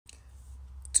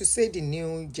to say the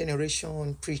new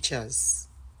generation preachers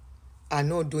are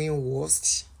not doing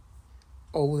worse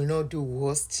or will not do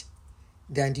worse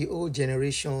than the old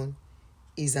generation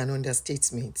is an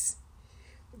understatement.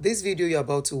 This video you're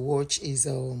about to watch is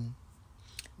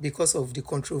because of the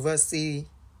controversy,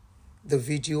 the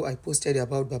video I posted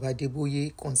about Baba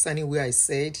Adeboye concerning where he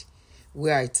said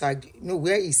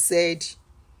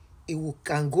he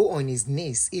can go on his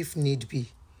knees if need be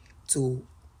to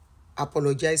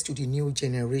apologize to the new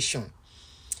generation.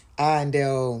 And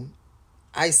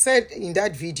I said in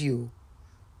that video,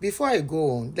 before I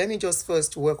go on, let me just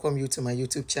first welcome you to my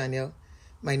YouTube channel.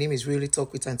 My name is Really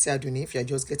Talk with Auntie Aduni. If you're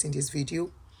just getting this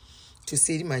video to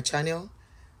see my channel,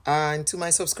 and to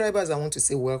my subscribers, I want to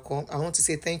say welcome. I want to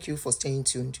say thank you for staying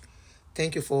tuned.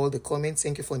 Thank you for all the comments.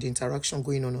 Thank you for the interaction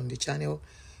going on the channel.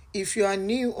 If you are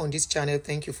new on this channel,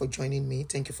 thank you for joining me.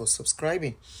 Thank you for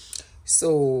subscribing.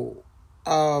 So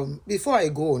before I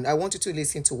go on, I want you to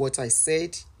listen to what I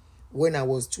said when I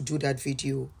was to do that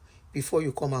video before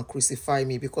you come and crucify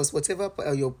me, because whatever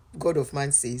your God of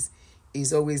man says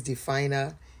is always the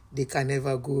final. They can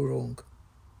never go wrong.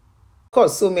 Of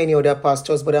course, so many other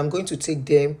pastors, but I'm going to take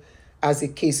them as a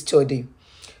case study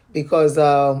because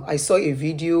I saw a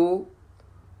video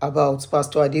about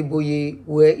Pastor Adeboye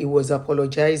where he was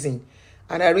apologizing,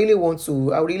 and I really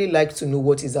like to know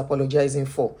what he's apologizing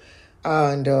for.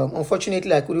 And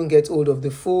unfortunately, I couldn't get hold of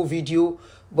the full video,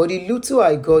 but the little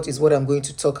I got is what I'm going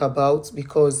to talk about,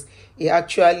 because it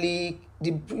actually,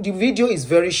 the video is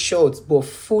very short but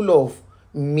full of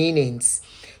meanings.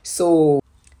 So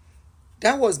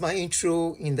that was my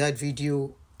intro in that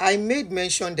video. I made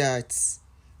mention that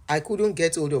I couldn't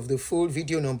get hold of the full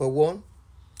video, number one.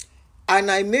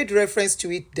 And I made reference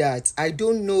to it that I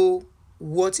don't know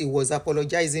what he was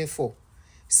apologizing for.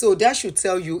 So that should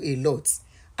tell you a lot.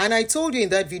 And I told you in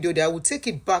that video that I would take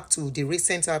it back to the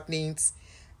recent happenings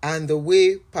and the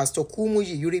way Pastor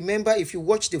Kumuyi, you remember if you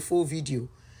watch the full video,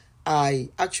 I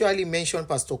actually mentioned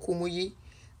Pastor Kumuyi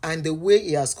and the way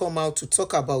he has come out to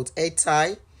talk about hair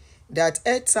tie,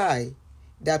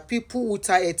 that people who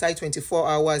tie hair tie 24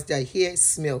 hours, their hair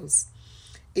smells.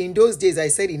 In those days, I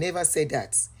said he never said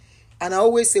that. And I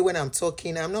always say when I'm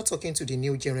talking, I'm not talking to the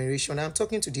new generation. I'm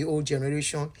talking to the old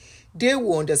generation. They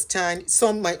will understand.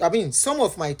 Some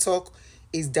of my talk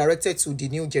is directed to the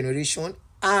new generation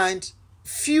and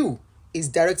few is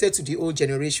directed to the old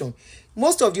generation.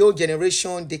 Most of the old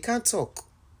generation, they can't talk.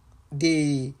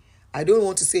 I don't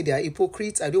want to say they are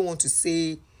hypocrites. I don't want to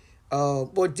say,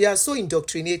 but they are so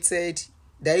indoctrinated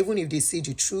that even if they see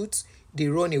the truth, they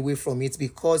run away from it,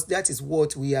 because that is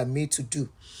what we are made to do.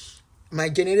 My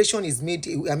generation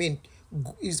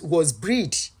was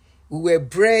bred. We were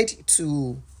brought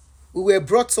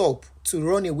up to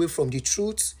run away from the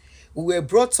truth. We were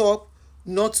brought up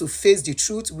not to face the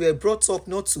truth. We were brought up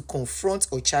not to confront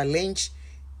or challenge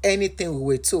anything we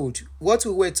were told. What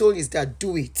we were told is that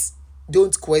do it,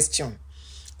 don't question.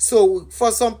 So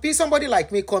for somebody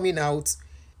like me coming out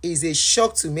is a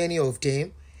shock to many of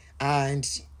them, and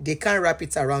they can't wrap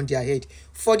it around their head.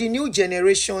 For the new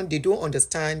generation, they don't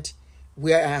understand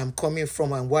where I am coming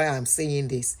from and why I'm saying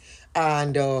this.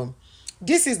 And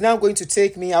this is now going to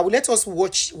take me, I will let us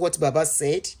watch what Baba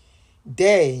said,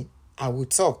 then I will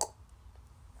talk.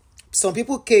 Some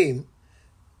people came,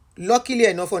 luckily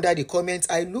enough, under the comments.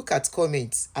 I look at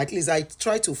comments, at least I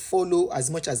try to follow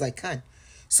as much as I can.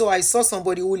 So I saw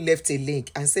somebody who left a link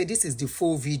and said, this is the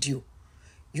full video.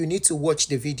 You need to watch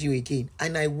the video again.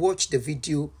 And I watched the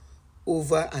video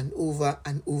over and over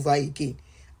and over again.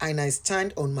 And I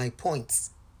stand on my points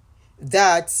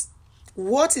that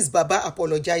what is Baba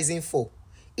apologizing for?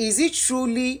 Is he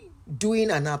truly doing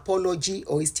an apology,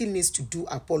 or he still needs to do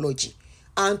apology?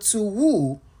 And to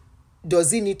who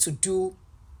does he need to do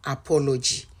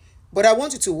apology? But I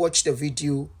want you to watch the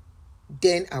video,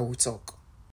 then I will talk.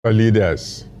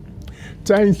 Leaders,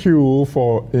 thank you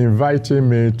for inviting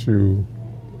me to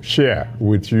share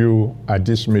with you at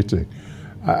this meeting.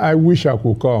 I wish I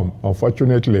could come.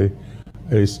 Unfortunately,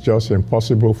 it's just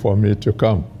impossible for me to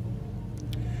come.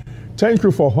 Thank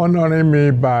you for honoring me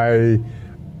by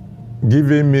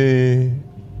giving me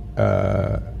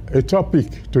a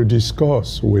topic to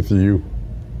discuss with you.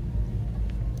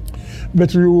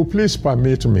 But you will please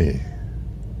permit me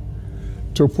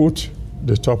to put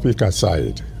the topic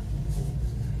aside,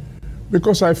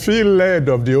 because I feel led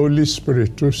of the Holy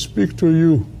Spirit to speak to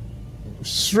you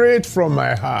straight from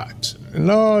my heart,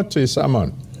 not a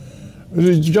sermon.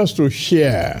 It's just to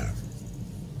share.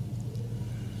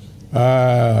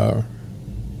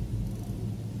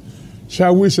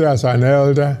 Shall we say, as an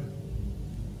elder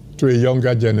to a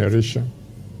younger generation?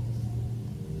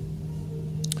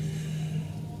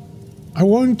 I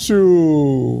want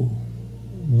to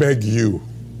beg you,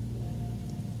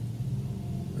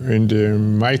 in the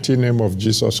mighty name of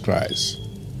Jesus Christ.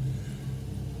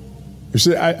 You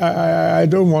see, I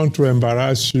don't want to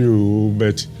embarrass you,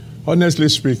 but honestly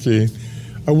speaking,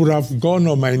 I would have gone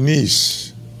on my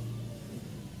knees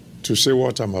to say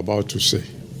what I'm about to say.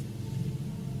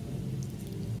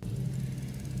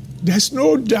 There's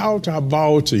no doubt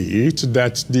about it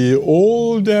that the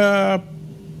older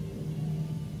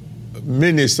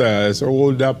ministers,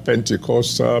 older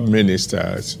Pentecostal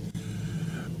ministers,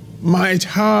 might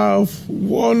have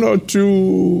one or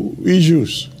two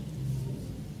issues.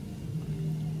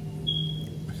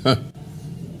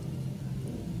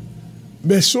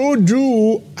 But so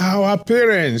do our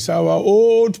parents, our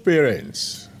old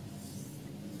parents,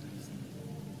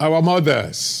 our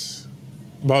mothers,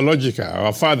 biological,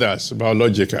 our fathers,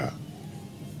 biological.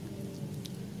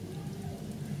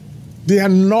 They are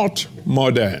not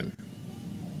modern.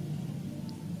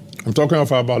 I'm talking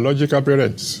of our biological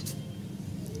parents.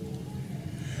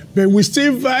 But we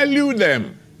still value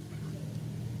them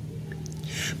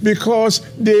because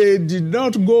they did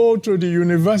not go to the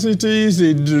universities,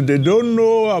 they don't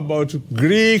know about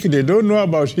Greek, they don't know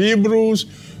about Hebrews,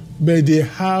 but they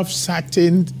have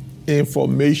certain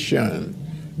information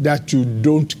that you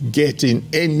don't get in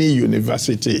any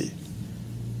university.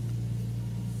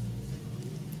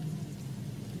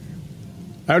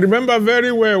 I remember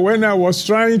very well when I was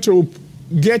trying to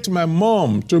get my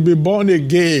mom to be born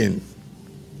again.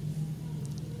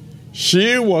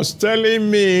 She was telling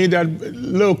me that,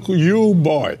 look, you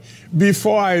boy,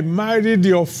 before I married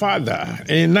your father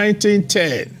in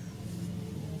 1910,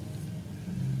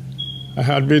 I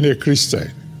had been a Christian.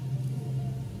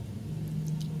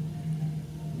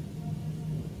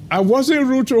 I wasn't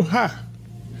rude to her.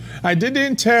 I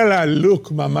didn't tell her, look,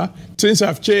 Mama, things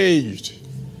have changed.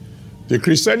 The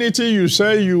Christianity you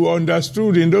say you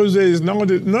understood in those days,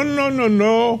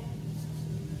 no.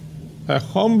 I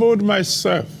humbled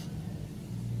myself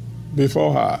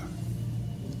before her.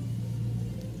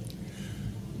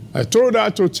 I told her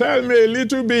to tell me a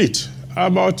little bit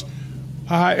about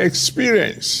her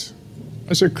experience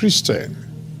as a Christian.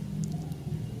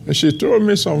 And she told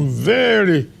me some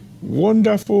very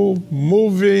wonderful,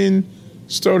 moving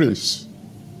stories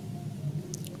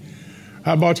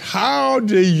about how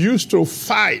they used to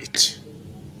fight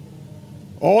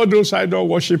all those idol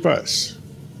worshippers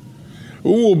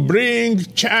who would bring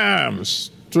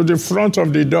charms to the front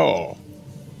of the door.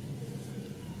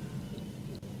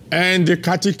 And the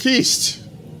catechist,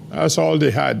 that's all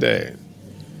they had there,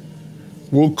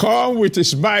 will come with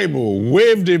his Bible,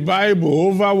 wave the Bible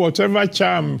over whatever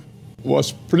charm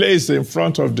was placed in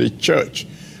front of the church,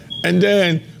 and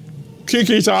then kick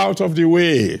it out of the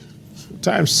way.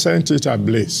 Time sent it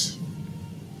ablaze.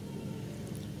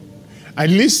 I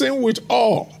listened with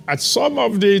awe at some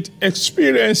of the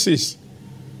experiences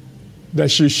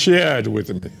that she shared with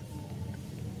me.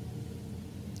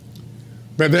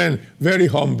 But then, very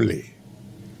humbly,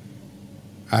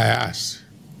 I asked,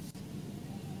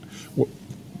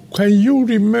 can you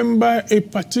remember a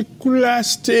particular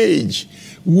stage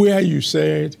where you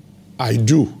said, I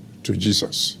do to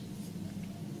Jesus?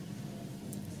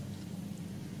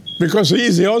 Because he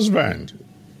is the husband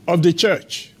of the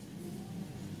church.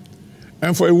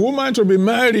 And for a woman to be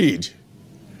married,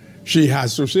 she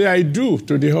has to say, I do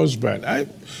to the husband.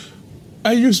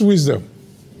 I used wisdom,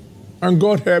 and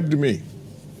God helped me.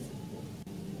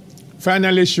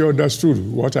 Finally, she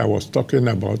understood what I was talking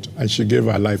about, and she gave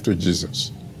her life to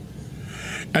Jesus.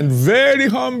 And very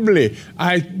humbly,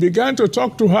 I began to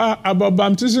talk to her about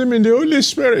baptism in the Holy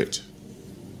Spirit.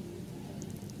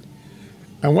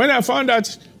 And when I found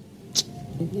that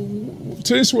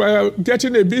things were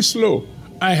getting a bit slow,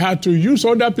 I had to use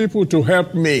other people to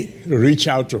help me reach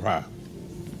out to her.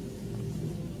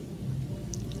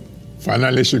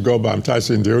 Finally, she got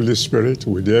baptized in the Holy Spirit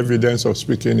with the evidence of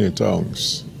speaking in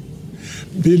tongues.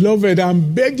 Beloved,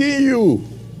 I'm begging you.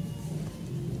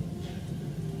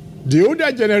 The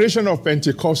older generation of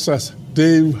Pentecostals,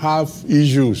 they have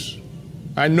issues.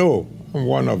 I know, I'm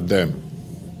one of them.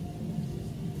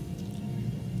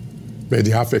 But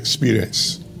they have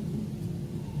experience.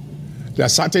 There are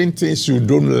certain things you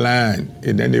don't learn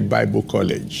in any Bible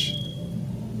college.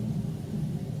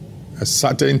 There are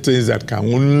certain things that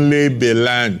can only be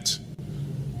learned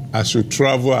as you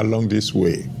travel along this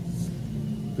way.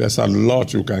 There's a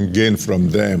lot you can gain from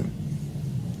them.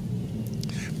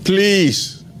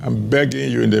 Please, I'm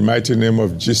begging you in the mighty name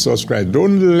of Jesus Christ,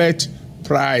 don't let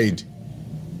pride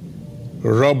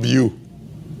rob you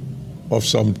of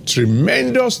some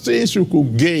tremendous things you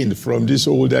could gain from these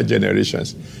older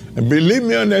generations. And believe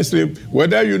me honestly,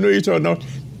 whether you know it or not,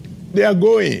 they are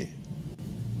going.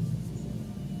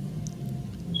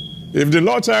 If the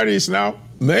Lord tarries now,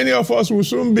 many of us will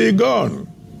soon be gone.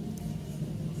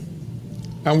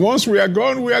 And once we are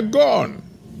gone, we are gone.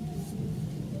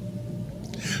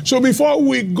 So before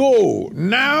we go,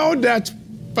 now that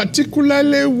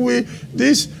particularly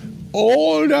these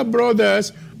older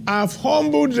brothers have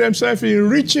humbled themselves in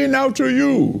reaching out to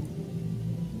you,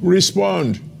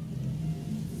 respond.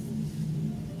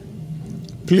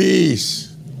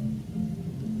 Please,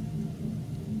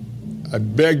 I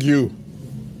beg you,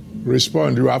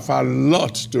 respond. You have a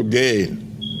lot to gain.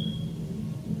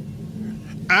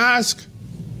 Ask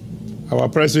our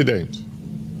president,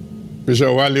 Bishop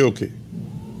Adeboye.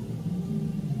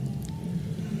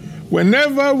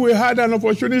 Whenever we had an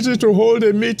opportunity to hold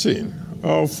a meeting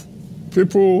of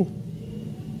people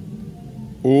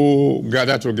who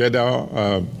gather together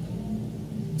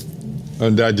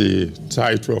under the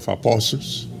title of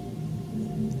apostles,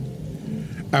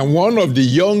 and one of the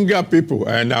younger people,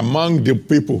 and among the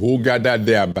people who gathered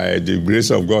there by the grace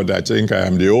of God, I think I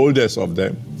am the oldest of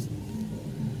them,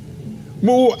 we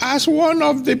will ask one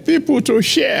of the people to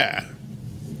share.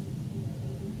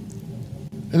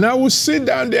 And I will sit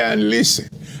down there and listen.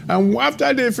 And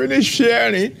after they finish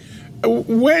sharing,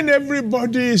 when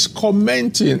everybody is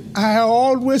commenting, I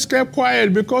always kept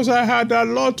quiet because I had a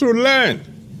lot to learn.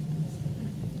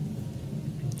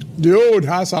 The old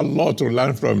has a lot to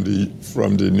learn from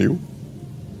the new.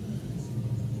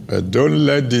 But don't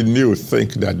let the new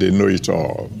think that they know it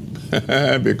all,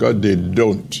 because they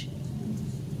don't.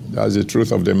 That's the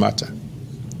truth of the matter.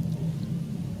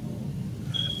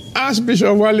 Ask Bishop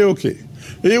Adeboye.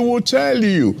 He will tell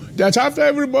you that after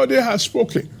everybody has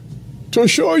spoken, to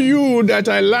show you that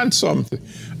I learned something,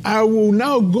 I will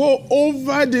now go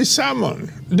over the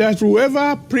sermon that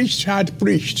whoever preached had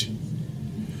preached,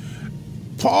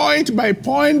 point by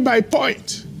point by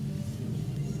point.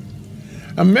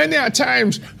 And many a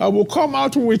times I will come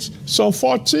out with some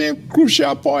 14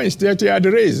 crucial points that he had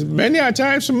raised, many a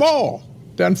times more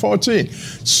than 14.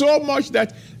 So much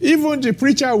that even the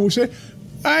preacher will say,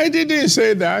 I didn't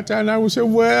say that. And I will say,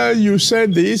 well, you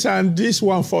said this and this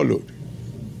one followed.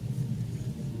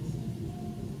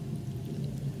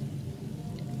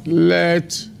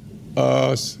 Let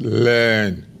us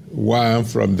learn one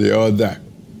from the other.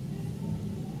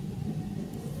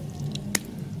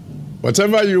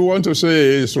 Whatever you want to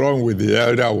say is wrong with the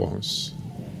elder ones.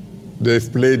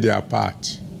 They've played their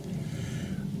part.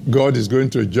 God is going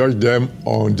to judge them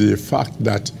on the fact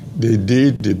that they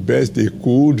did the best they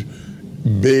could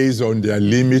based on their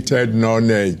limited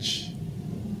knowledge.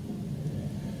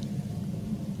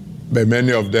 But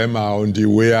many of them are on the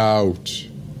way out.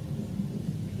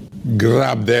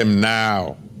 Grab them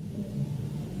now.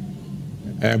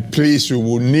 And please, you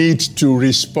will need to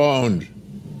respond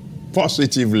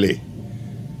positively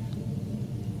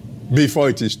before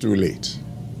it is too late.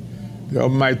 The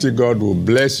Almighty God will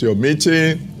bless your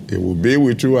meeting. He will be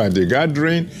with you at the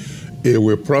gathering. He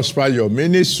will prosper your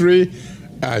ministry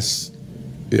as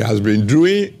He has been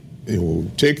doing. He will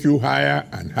take you higher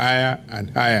and higher and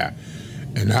higher.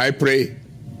 And I pray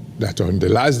that on the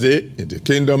last day, in the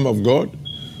kingdom of God,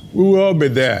 we will all be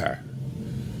there.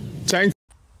 Thank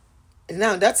you.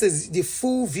 Now, that is the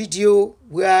full video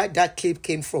where that clip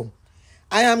came from.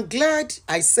 I am glad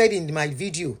I said in my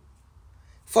video,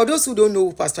 for those who don't know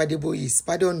who Pastor Adeboye is,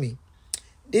 pardon me,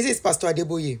 this is Pastor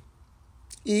Adeboye.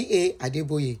 E.A.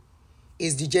 Adeboye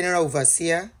is the General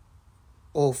Overseer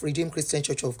of Redeemed Christian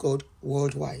Church of God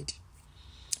worldwide.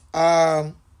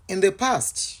 In the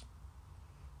past,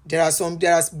 there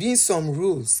has been some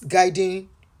rules guiding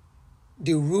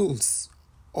the rules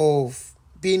of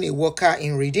being a worker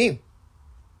in Redeem.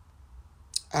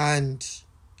 And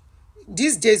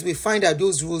these days we find that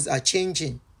those rules are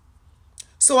changing.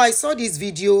 So I saw this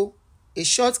video, a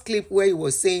short clip where he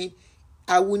was saying,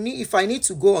 if I need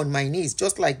to go on my knees,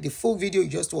 just like the full video you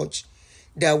just watched,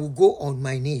 that I will go on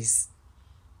my knees.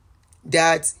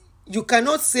 That you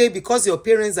cannot say because your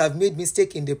parents have made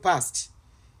mistake in the past,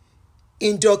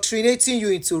 indoctrinating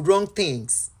you into wrong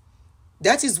things.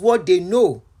 That is what they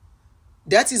know.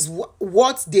 That is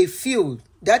what they feel.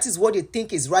 That is what they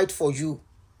think is right for you.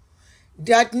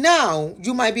 That now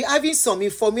you might be having some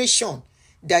information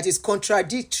that is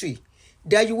contradictory,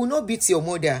 that you will not beat your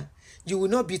mother, you will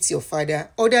not beat your father,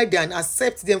 other than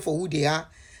accept them for who they are.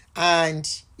 And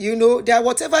you know that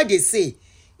whatever they say,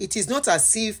 it is not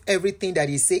as if everything that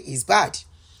they say is bad.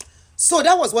 So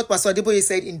that was what Pastor Adeboye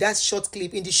said in that short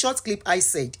clip. In the short clip I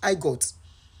got.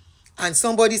 And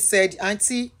somebody said,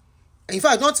 Auntie, in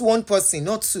fact, not one person,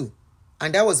 not two.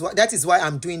 And that is why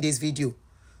I'm doing this video.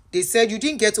 They said, you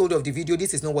didn't get hold of the video.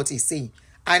 This is not what he's saying.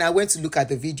 And I went to look at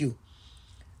the video.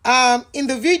 In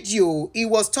the video, he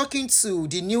was talking to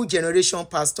the new generation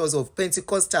pastors of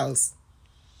Pentecostals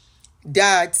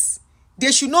that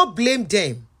they should not blame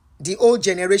them, the old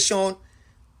generation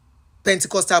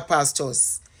Pentecostal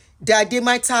pastors, that they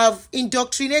might have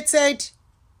indoctrinated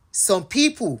some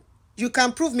people. You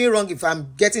can prove me wrong if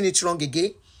I'm getting it wrong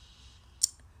again.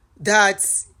 That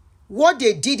what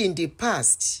they did in the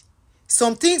past,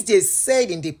 some things they said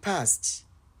in the past,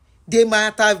 they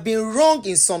might have been wrong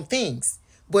in some things,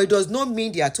 but it does not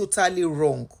mean they are totally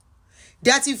wrong.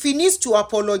 That if he needs to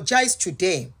apologize to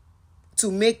them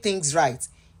to make things right,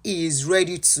 he is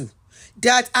ready to.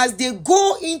 That as they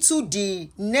go into the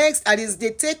next, as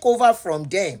they take over from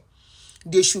them,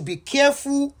 they should be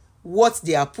careful what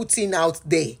they are putting out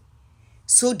there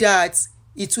so that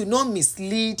it will not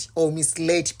mislead or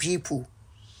misled people.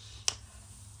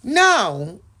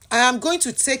 Now, I am going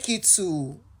to take you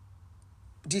to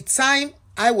the time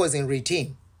I was in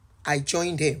Redeem. I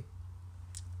joined them.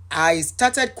 I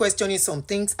started questioning some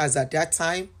things as at that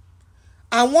time.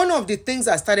 And one of the things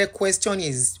I started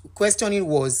questioning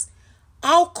was,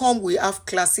 how come we have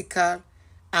classical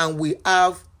and we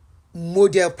have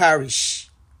model parish?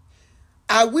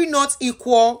 Are we not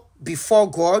equal before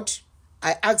God?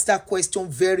 I asked that question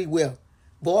very well.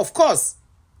 But of course,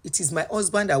 it is my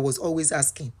husband I was always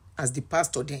asking as the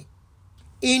pastor then.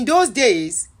 In those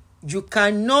days, you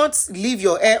cannot leave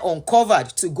your hair uncovered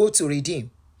to go to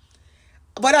Redeem.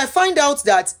 But I find out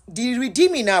that the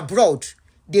Redeeming abroad,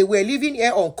 they were leaving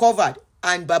hair uncovered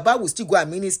and Baba would still go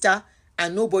and minister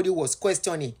and nobody was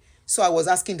questioning. So I was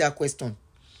asking that question.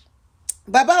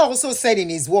 Baba also said in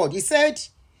his word, he said,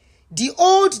 the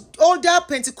older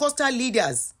Pentecostal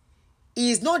leaders,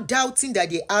 he is not doubting that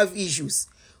they have issues.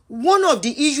 One of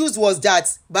the issues was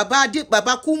that Baba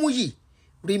Kumuyi,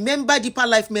 remember Deeper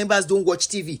Life members don't watch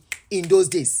TV in those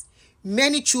days.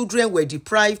 Many children were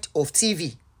deprived of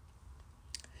TV.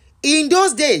 In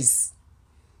those days,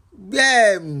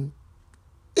 even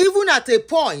at a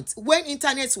point when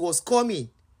internet was coming,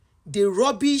 the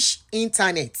rubbish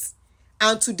internet.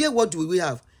 And today, what do we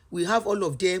have? We have all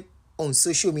of them on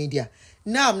social media.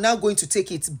 Now, I'm now going to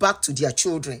take it back to their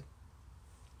children.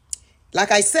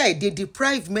 Like I said, they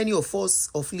deprive many of us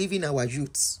of living our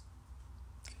youths.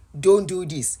 Don't do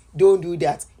this, don't do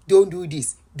that, don't do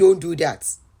this, don't do that.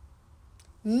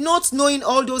 Not knowing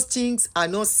all those things are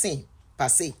not sin per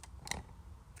se.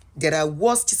 There are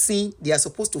worst sin they are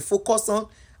supposed to focus on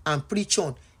and preach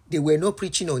on. They were not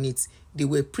preaching on it. They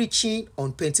were preaching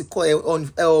on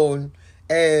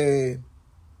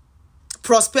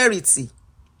prosperity,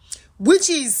 which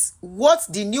is what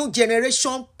the new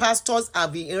generation pastors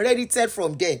have inherited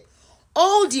from them.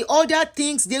 All the other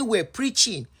things they were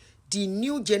preaching, the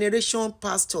new generation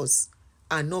pastors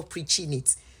are not preaching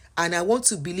it. And I want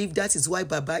to believe that is why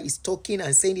Baba is talking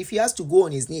and saying if he has to go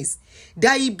on his knees,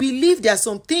 that he believes there are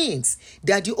some things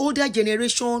that the older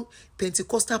generation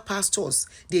Pentecostal pastors,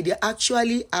 they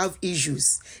actually have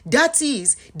issues. That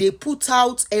is, they put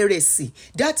out heresy.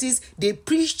 That is, they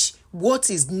preach what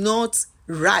is not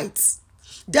right.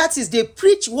 That is, they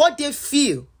preach what they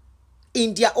feel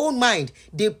in their own mind.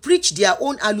 They preach their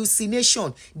own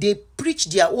hallucination. They preach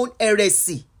their own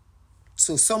heresy.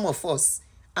 So some of us,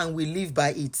 and we live by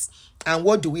it. And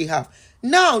what do we have?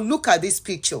 Now look at this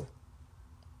picture.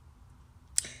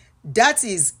 That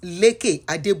is Leke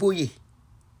Adeboye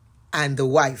and the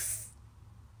wife.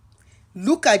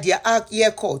 Look at their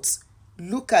haircuts.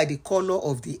 Look at the color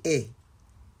of the hair.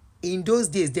 In those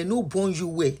days, they no born you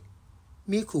well.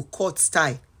 Make a cut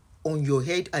style on your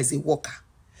head as a worker.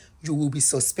 You will be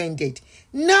suspended.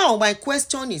 Now my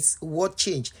question is, what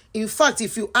changed? In fact,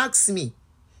 if you ask me,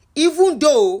 even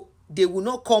though they will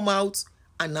not come out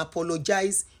and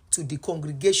apologize to the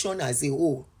congregation as a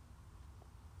whole,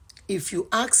 if you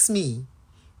ask me,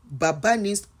 Baba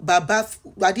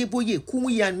Adeboye,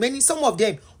 Kumuyi, and some of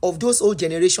them, of those old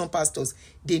generation pastors,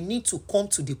 they need to come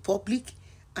to the public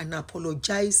and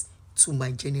apologize to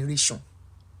my generation.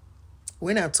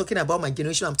 When I'm talking about my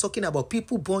generation, I'm talking about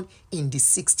people born in the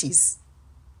 60s.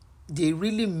 They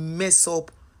really mess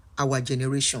up our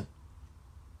generation.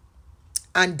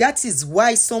 And that is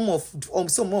why some of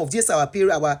this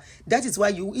that is why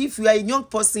if you are a young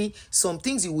person, some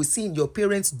things you will see in your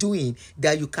parents doing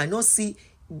that you cannot see,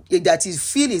 that you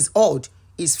feel is odd,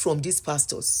 is from these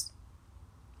pastors.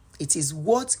 It is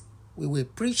what we were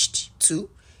preached to.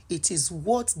 It is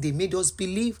what they made us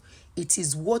believe. It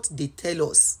is what they tell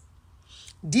us.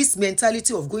 This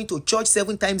mentality of going to church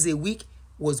 7 times a week,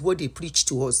 was what they preached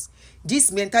to us.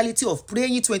 This mentality of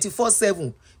praying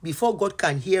 24/7 before God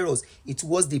can hear us, it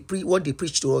was what they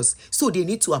preached to us. So they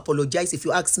need to apologize, if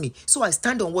you ask me. So I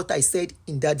stand on what I said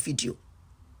in that video.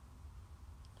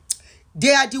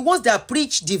 They are the ones that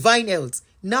preach divine health.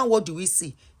 Now what do we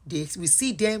see? We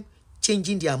see them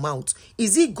changing their mouth.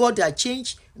 Is it God that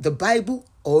changed the Bible,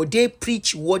 or they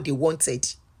preach what they wanted?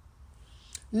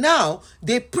 Now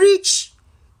they preach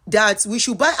that we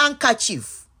should buy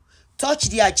handkerchief, touch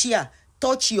their chair,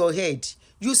 touch your head.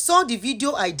 You saw the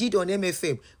video I did on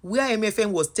MFM, where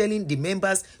MFM was telling the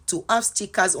members to have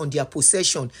stickers on their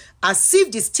possession, as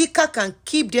if the sticker can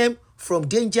keep them from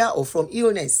danger or from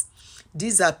illness.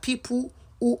 These are people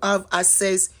who have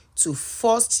access to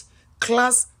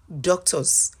first-class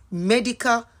doctors,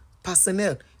 medical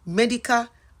personnel, medical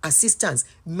assistance,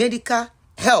 medical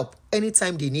help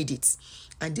anytime they need it.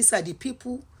 And these are the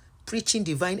people preaching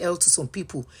divine health to some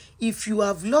people. If you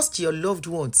have lost your loved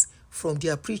ones from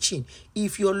their preaching,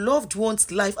 if your loved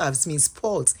one's life has been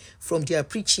spoiled from their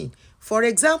preaching, for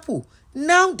example,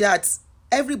 now that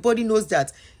everybody knows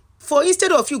that, for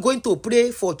instead of you going to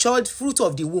pray for child fruit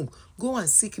of the womb, go and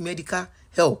seek medical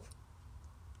help.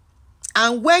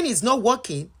 And when it's not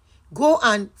working, go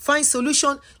and find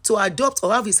solution to adopt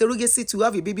or have a surrogacy to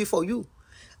have a baby for you.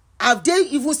 Have they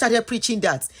even started preaching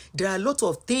that? There are a lot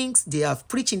of things they have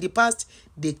preached in the past.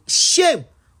 The shame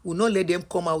will not let them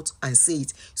come out and say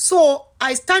it. So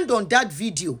I stand on that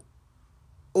video,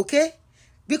 okay?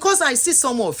 Because I see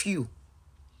some of you,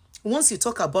 once you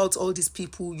talk about all these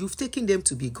people, you've taken them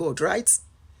to be God, right?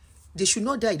 They should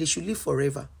not die. They should live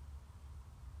forever.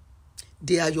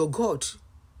 They are your God.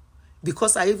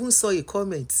 Because I even saw a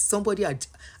comment, somebody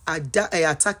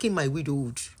attacking my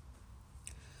widowhood.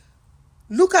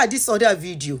 Look at this other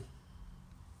video.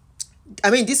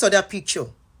 This other picture.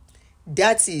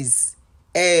 That is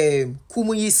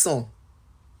Kumuyi's son.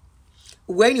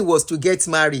 When he was to get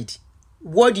married,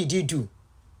 what did he do?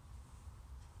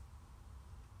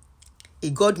 He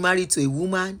got married to a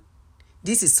woman.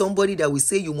 This is somebody that we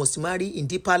say you must marry in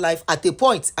deeper life. At a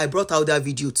point, I brought out that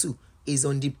video too. Is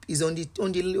on the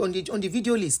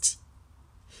video list,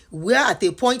 where at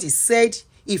a point he said,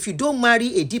 if you don't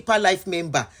marry a deeper life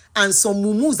member, and some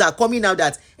mumus are coming out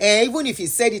that even if he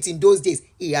said it in those days,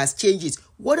 he has changed it.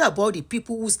 What about the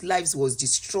people whose lives was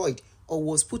destroyed or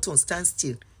was put on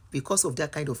standstill because of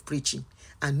that kind of preaching?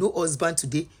 And no husband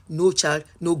today, no child,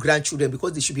 no grandchildren,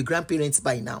 because they should be grandparents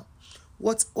by now.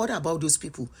 What about those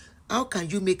people? How can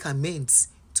you make amends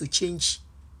to change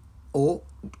or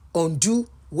undo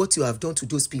what you have done to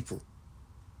those people?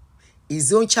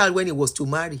 His own child, when he was to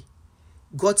marry,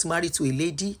 got married to a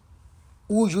lady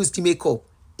who used makeup.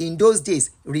 In those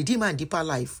days, Redeemer and Deeper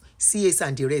Life, CS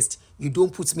and the rest, you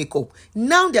don't put makeup.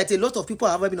 Now that a lot of people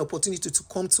have having opportunity to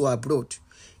come to abroad,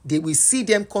 they will see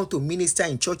them come to minister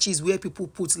in churches where people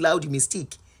put loud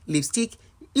lipstick,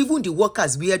 even the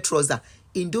workers wear trousers.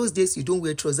 In those days, you don't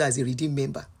wear trousers as a Redeemed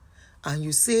member. And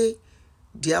you say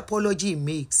the apology he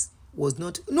makes was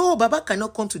not, no, Baba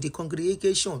cannot come to the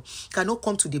congregation, cannot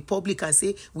come to the public and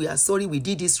say, we are sorry, we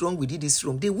did this wrong.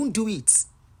 They won't do it.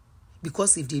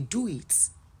 Because if they do it,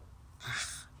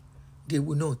 they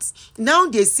will not. Now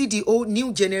they see the old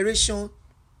new generation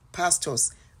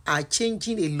pastors are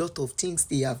changing a lot of things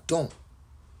they have done.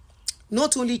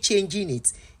 Not only changing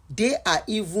it, they are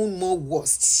even more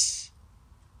worse.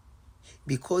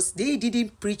 Because they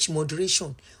didn't preach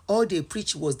moderation. All they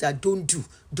preached was that don't do.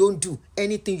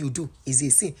 Anything you do is a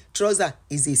sin. Trouser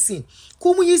is a sin.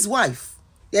 Kumuyi's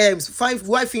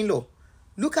wife-in-law.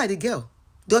 Look at the girl,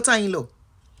 daughter-in-law.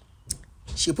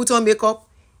 She put on makeup.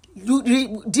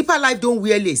 Deeper Life don't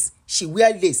wear lace. She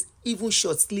wear lace, even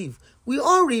short sleeve. We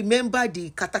all remember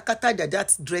the katakata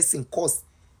that dressing cost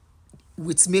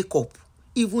with makeup.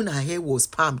 Even her hair was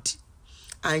palmed.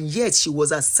 And yet she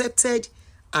was accepted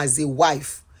as a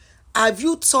wife. Have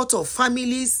you thought of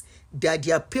families that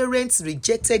their parents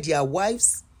rejected their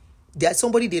wives? They are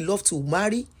somebody they love to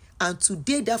marry, and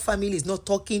today that family is not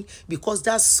talking because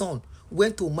that son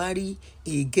went to marry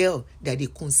a girl that they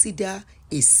consider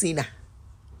a sinner.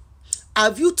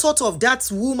 Have you thought of that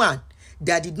woman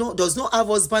that does not have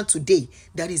a husband today,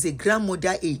 that is a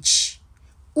grandmother age,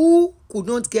 who could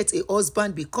not get a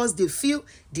husband because they feel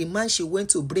the man she went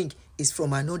to bring is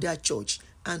from another church,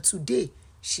 and today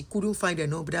she couldn't find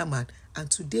another man,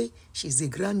 and today she's a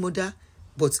grandmother,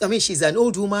 but she's an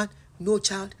old woman, no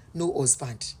child, no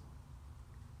husband.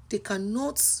 They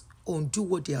cannot undo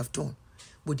what they have done,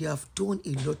 but they have done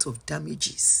a lot of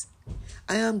damages.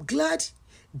 I am glad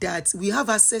that we have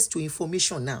access to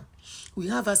information now. We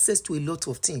have access to a lot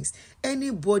of things.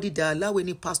 Anybody that allow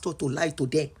any pastor to lie to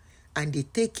them and they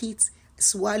take it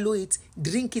swallow it,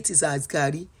 drink it as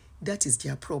gari. That is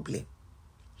their problem.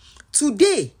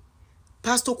 Today,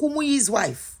 Pastor Kumuyi's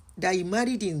wife that he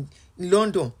married in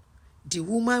London, the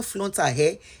woman flaunts her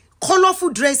hair. Colorful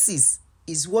dresses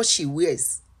is what she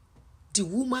wears. The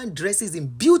woman dresses in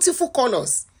beautiful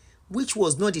colors, which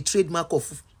was not the trademark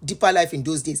of Deeper Life in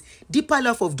those days. Deeper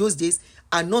Life of those days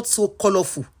are not so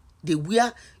colorful. They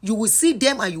wear, you will see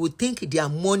them and you will think they are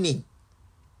mourning.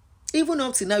 Even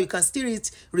up to now, you can still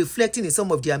it reflecting in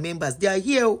some of their members. They are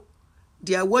here.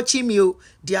 They are watching me.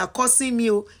 They are cursing me.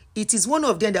 It is one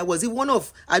of them that was one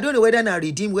of, I don't know whether I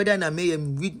redeem, whether I may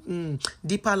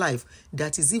Deeper Life,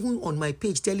 that is even on my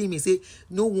page telling me, say,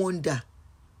 no wonder.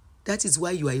 That is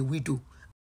why you are a widow.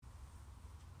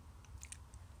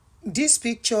 This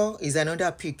picture is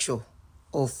another picture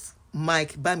of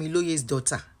Mike Bamiloye's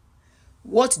daughter.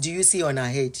 What do you see on her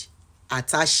head?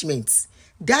 Attachments.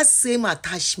 That same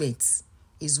attachment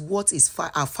is what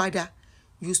our father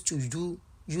used to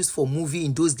use for movie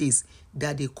in those days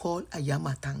that they call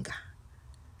ayamatanga.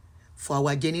 For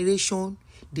our generation,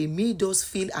 they made us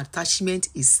feel attachment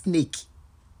is snake.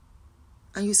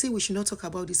 And you say we should not talk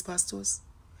about these pastors?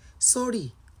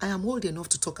 Sorry, I am old enough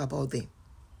to talk about them.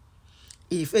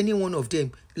 If any one of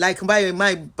them, like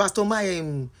my pastor,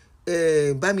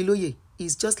 Bamiloye,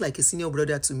 is just like a senior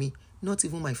brother to me, not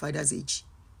even my father's age.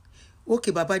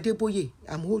 Okay, Baba Adeboye,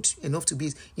 I'm old enough to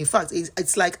be. In fact,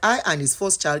 it's like I and his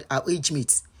first child are age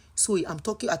mates. So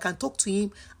I can talk to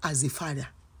him as a father.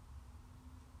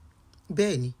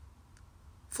 Benny,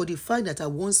 for the fact that I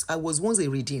was once a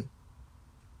redeemed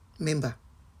member.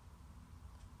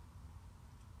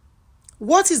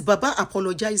 What is Baba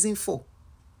apologizing for?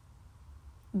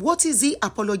 What is he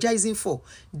apologizing for?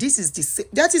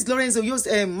 That is Lawrence Oyo's,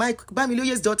 Mike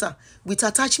Bamiloye's daughter with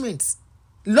attachments,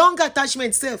 long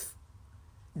attachment self,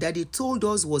 that they told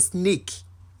us was snake.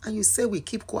 And you say we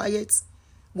keep quiet.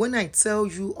 When I tell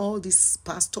you all these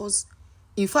pastors,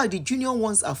 in fact, the junior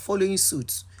ones are following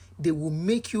suit. They will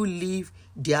make you live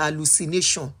their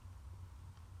hallucination.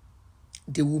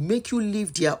 They will make you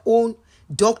live their own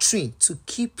doctrine to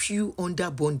keep you under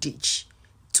bondage,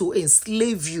 to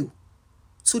enslave you,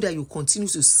 so that you continue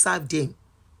to serve them.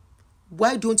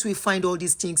 Why don't we find all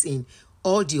these things in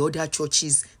all the other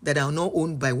churches that are not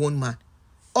owned by one man?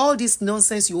 All this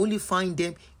nonsense, you only find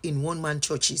them in one-man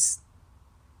churches.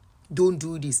 Don't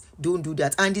do this, don't do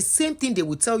that. And the same thing they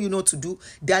will tell you not to do,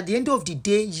 that at the end of the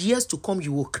day, years to come,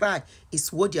 you will cry,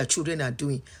 is what their children are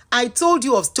doing. I told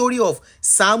you of story of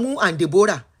Samu and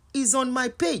Deborah. It's on my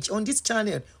page, on this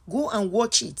channel. Go and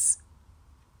watch it.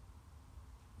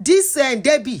 This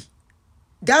Debbie,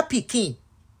 that Peking,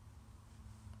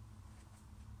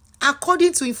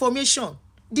 according to information,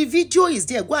 the video is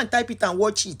there. Go and type it and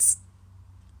watch it.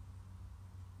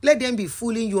 Let them be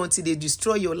fooling you until they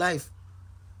destroy your life.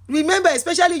 Remember,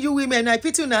 especially you women, I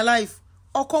pity in our life.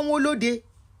 Okomolode.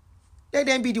 Let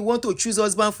them be the one to choose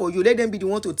husband for you. Let them be the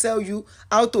one to tell you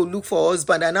how to look for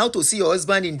husband and how to see your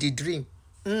husband in the dream.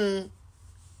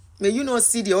 May you not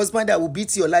see the husband that will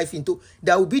beat your life into,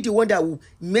 that will be the one that will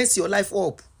mess your life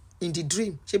up in the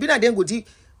dream. Shebina then go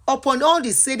upon all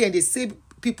the said and the same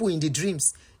people in the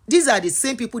dreams. These are the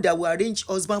same people that will arrange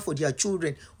husband for their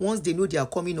children once they know they are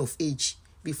coming of age,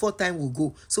 before time will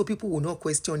go. So people will not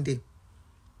question them.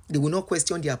 They will not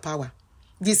question their power.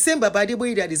 The same Baba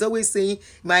Adeboye that is always saying,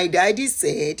 my daddy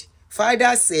said,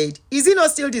 father said, is he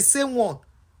not still the same one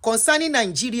concerning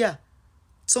Nigeria?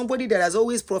 Somebody that has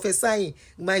always prophesying,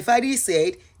 my father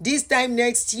said, this time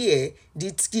next year,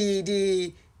 the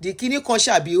Kinikon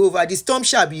shall be over, the storm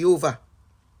shall be over.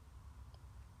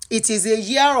 It is a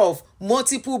year of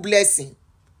multiple blessing.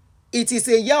 It is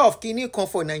a year of Kinikon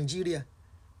for Nigeria.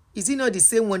 Is it not the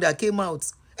same one that came out?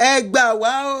 Ẹgbà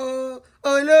wá o,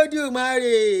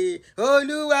 Olódùmarè,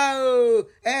 Olúwa o,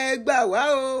 ẹgbà wá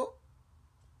o.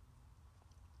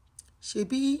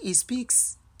 Shebi, he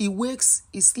speaks, he wakes,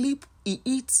 he sleeps, he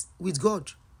eats with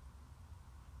God.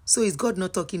 So is God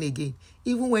not talking again?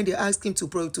 Even when they asked him to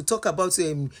talk about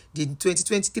the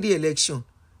 2023 election,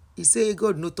 he said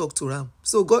God no talk to Ram.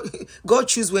 So God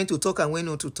choose when to talk and when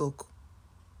not to talk.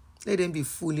 Let them be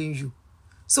fooling you.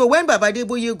 So when Baba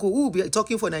Adeboye go, who will be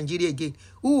talking for Nigeria again?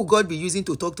 Who will God be using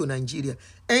to talk to Nigeria?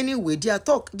 Anyway, their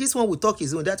talk, this one will talk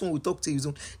his own, that one will talk to his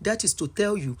own. That is to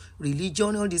tell you,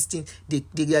 religion, all these things, they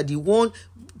are the one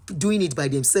doing it by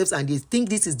themselves, and they think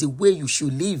this is the way you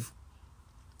should live.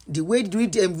 The way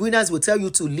winners will tell you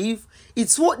to live.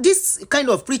 It's what this kind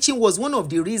of preaching was one of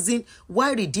the reasons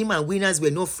why Redeem and Winners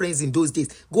were not friends in those days.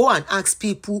 Go and ask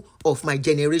people of my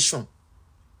generation.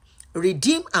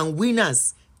 Redeem and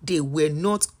Winners, they were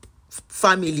not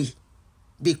family,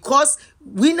 because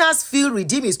Winners feel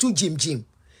Redeem is too Jim.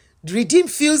 Redeem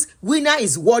feels winner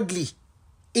is worldly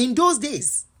in those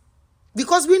days.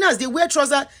 Because winners, they wear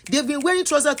trousers. They've been wearing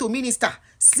trousers to minister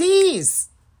since.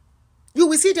 You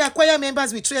will see their choir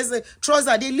members with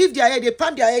trousers. They leave their hair, they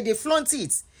palm their hair, they flaunt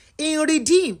it. In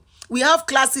Redeem, we have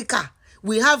classical,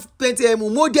 we have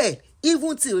model,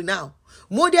 even till now.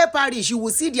 Model parish, you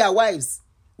will see their wives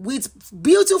with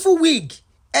beautiful wig,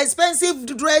 expensive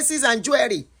dresses and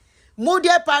jewelry.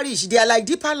 Model parish, they are like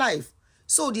deeper life.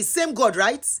 So the same God,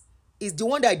 right, is the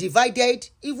one that divided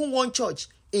even one church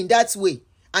in that way.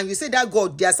 And you say that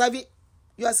God, they are serving,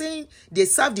 you are saying they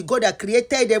serve the God that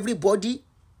created everybody.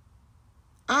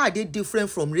 How are they different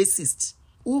from racists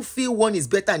who feel one is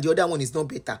better and the other one is not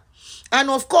better? And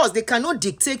of course, they cannot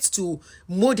dictate to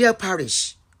model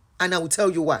parish. And I will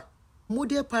tell you why.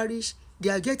 Model parish, they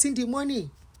are getting the money.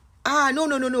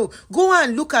 No. Go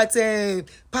and look at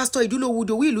Pastor Idulo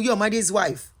Wudowilu, your mother's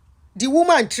wife. The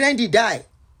woman trendy die.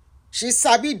 She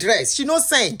sabi dress. She no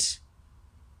send.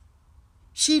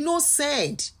 She no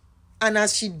send. And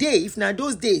as she dey, if na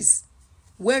those days,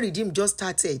 when Redeem just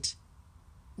started,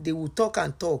 they will talk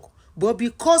and talk. But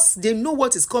because they know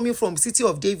what is coming from City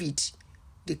of David,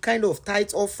 the kind of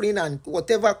tithe offering and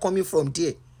whatever coming from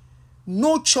there,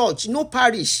 no church, no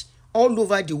parish all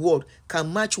over the world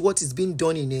can match what is being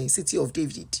done in the City of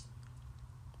David.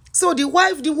 So the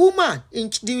wife, the woman,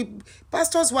 the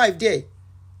pastor's wife there,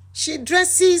 she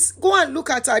dresses, go and look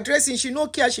at her dressing, she no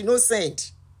care, she no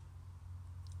send.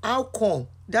 How come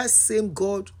that same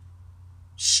God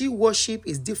she worship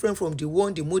is different from the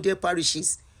one the model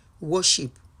parishes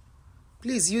worship?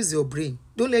 Please use your brain.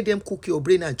 Don't let them cook your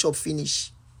brain and chop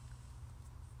finish.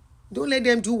 Don't let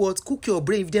them do what? Cook your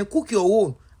brain. If they cook your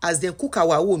own, as they cook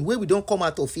our own, where we don't come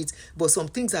out of it, but some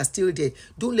things are still there.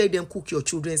 Don't let them cook your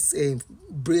children's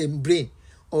brain.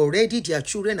 Already their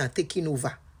children are taking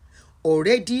over.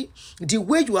 Already, the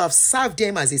way you have served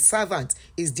them as a servant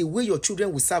is the way your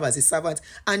children will serve as a servant.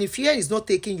 And if here is not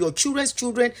taken, your children's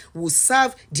children will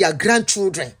serve their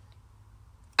grandchildren.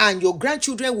 And your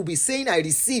grandchildren will be saying, I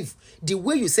receive. The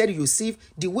way you said you receive,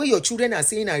 the way your children are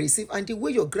saying, I receive, and the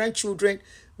way your grandchildren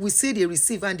will say they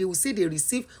receive, and they will say they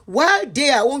receive, while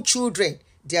their own children,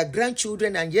 their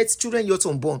grandchildren, and yet children yet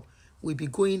unborn, will be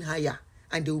going higher.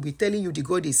 And they will be telling you the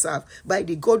God they serve by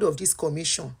the God of this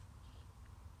commission.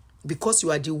 Because you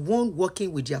are the one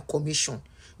working with their commission.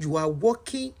 You are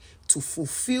working to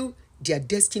fulfill their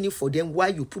destiny for them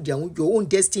while you put your own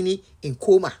destiny in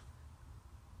coma.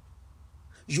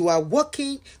 You are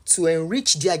working to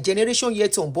enrich their generation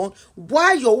yet unborn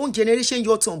while your own generation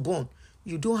yet unborn.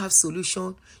 You don't have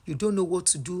solution. You don't know what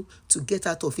to do to get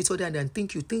out of it other than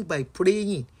think. You think by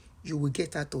praying you will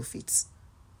get out of it.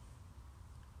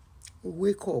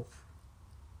 Wake up.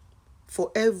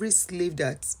 For every slave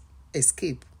that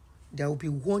escapes, there will be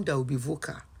one that will be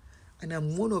vocal. And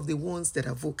I'm one of the ones that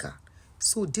are vocal.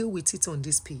 So deal with it on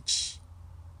this page.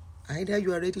 Either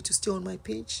you are ready to stay on my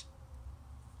page,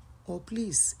 or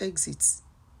please exit.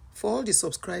 For all the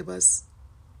subscribers,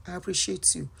 I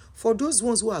appreciate you. For those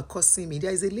ones who are cursing me,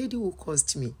 there is a lady who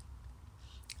cursed me.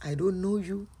 I don't know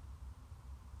you,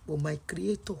 but my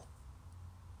Creator,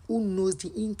 who knows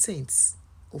the intents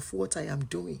of what I am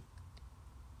doing,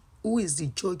 who is the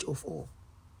judge of all,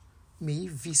 may He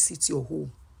visit your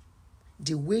home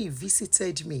the way He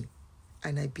visited me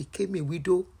and I became a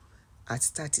widow at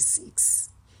 36.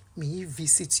 May He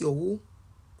visit your home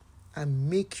and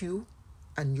make you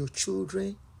and your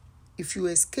children, if you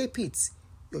escape it,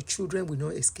 your children will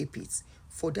not escape it.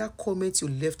 For that comment you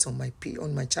left on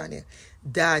my channel,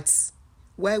 that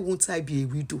why won't I be a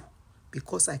widow?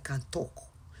 Because I can talk.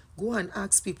 Go and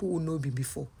ask people who know me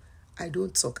before. I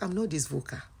don't talk. I'm not this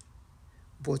vocal.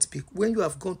 But when you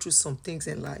have gone through some things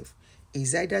in life,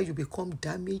 it's either you become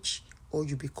damaged or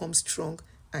you become strong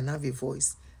and have a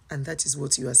voice. And that is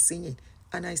what you are singing.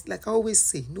 And like I always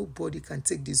say, nobody can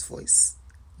take this voice.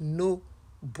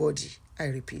 Nobody. I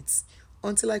repeat.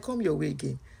 Until I come your way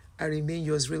again, I remain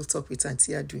yours, Real Talk with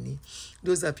Auntie Aduni.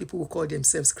 Those are people who call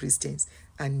themselves Christians.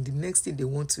 And the next thing they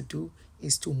want to do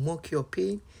is to mock your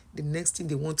pain. The next thing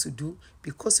they want to do,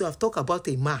 because you have talked about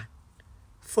a man.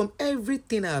 From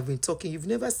everything I have been talking, you've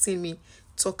never seen me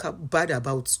talk bad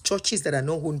about churches that are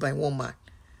not owned by one man.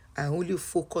 I only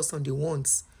focus on the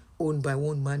ones owned by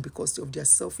one man because of their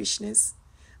selfishness.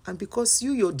 And because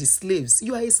you're the slaves.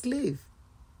 You are a slave.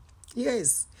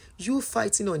 Yes, you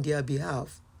fighting on their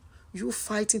behalf. You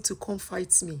fighting to come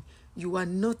fight me. You are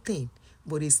nothing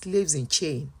but a slaves in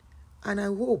chain. And I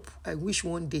wish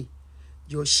one day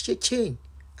your chain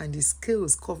and the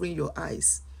scales covering your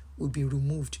eyes will be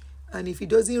removed. And if it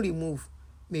doesn't remove,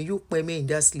 may you remain in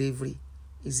that slavery.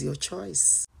 It's your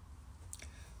choice.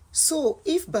 So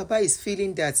if Baba is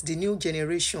feeling that the new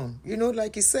generation,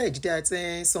 like he said,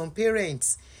 that some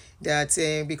parents,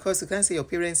 that because you can't say your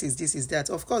parents is this, is that.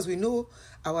 Of course, we know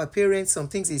our parents, some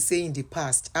things they say in the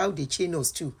past, how they chain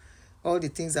us to, all the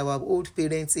things our old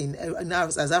parents now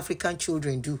as African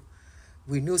children do.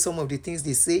 We know some of the things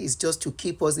they say is just to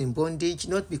keep us in bondage,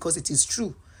 not because it is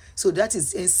true. So that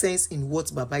is essence in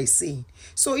what Baba is saying.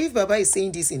 So if Baba is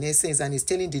saying this in essence and is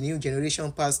telling the new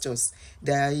generation pastors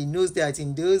that he knows that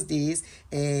in those days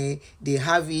they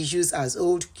have issues as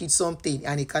old kids something,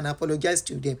 and he can apologize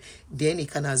to them, then he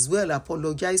can as well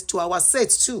apologize to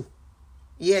ourselves too.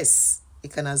 Yes, he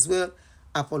can as well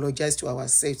apologize to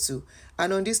ourselves too.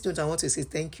 And on this note, I want to say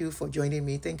thank you for joining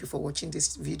me. Thank you for watching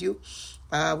this video.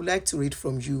 I would like to read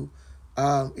from you.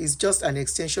 It's just an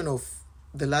extension of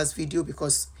the last video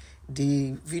because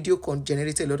the video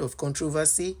generated a lot of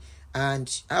controversy,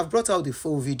 and I've brought out the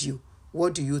full video.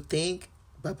 What do you think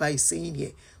Baba is saying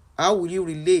here? How will you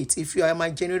relate if you are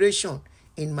my generation,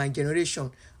 in my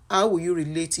generation? How will you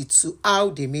relate it to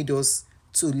how they made us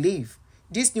to live?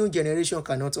 This new generation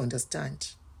cannot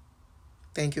understand.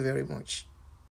 Thank you very much.